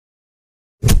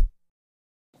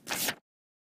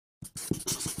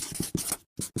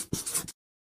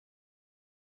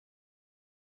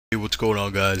going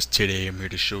on, guys? Today I'm here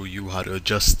to show you how to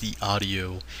adjust the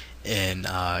audio in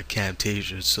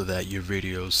Camtasia so that your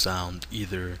videos sound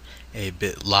either a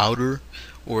bit louder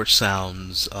or it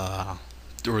sounds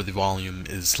or the volume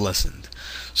is lessened.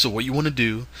 So what you want to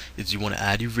do is you want to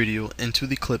add your video into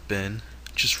the clip bin.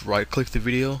 Just right click the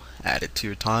video, add it to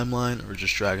your timeline, or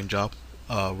just drag and drop,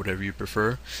 whatever you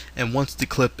prefer. And once the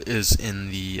clip is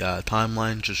in the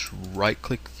timeline, just right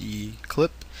click the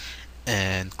clip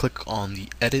and click on the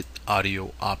edit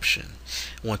audio option.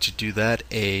 Once you do that,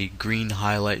 a green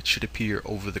highlight should appear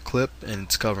over the clip, and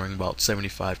it's covering about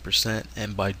 75%,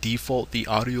 and by default the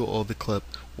audio of the clip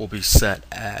will be set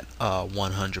at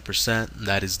 100%.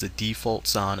 That is the default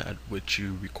sound at which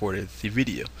you recorded the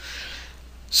video.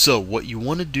 So what you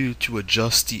want to do to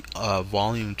adjust the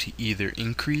volume to either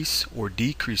increase or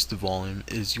decrease the volume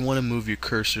is you want to move your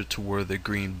cursor to where the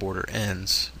green border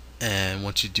ends. And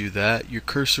once you do that, your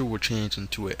cursor will change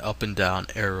into an up and down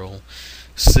arrow,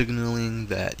 signaling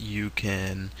that you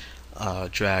can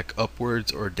drag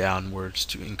upwards or downwards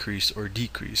to increase or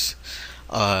decrease.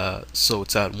 So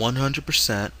it's at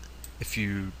 100%. If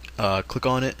you click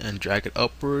on it and drag it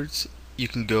upwards, you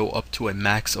can go up to a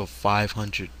max of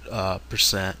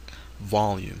 500%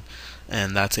 volume,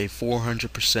 and that's a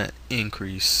 400%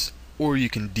 increase. Or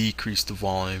you can decrease the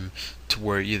volume to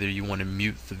where either you want to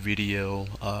mute the video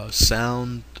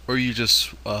sound, or you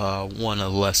just want to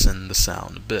lessen the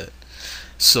sound a bit.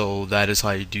 So that is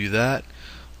how you do that.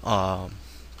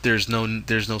 There's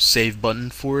no save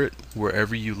button for it.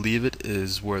 Wherever you leave it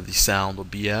is where the sound will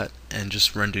be at, and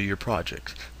just render your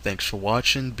project. Thanks for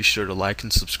watching. Be sure to like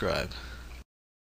and subscribe.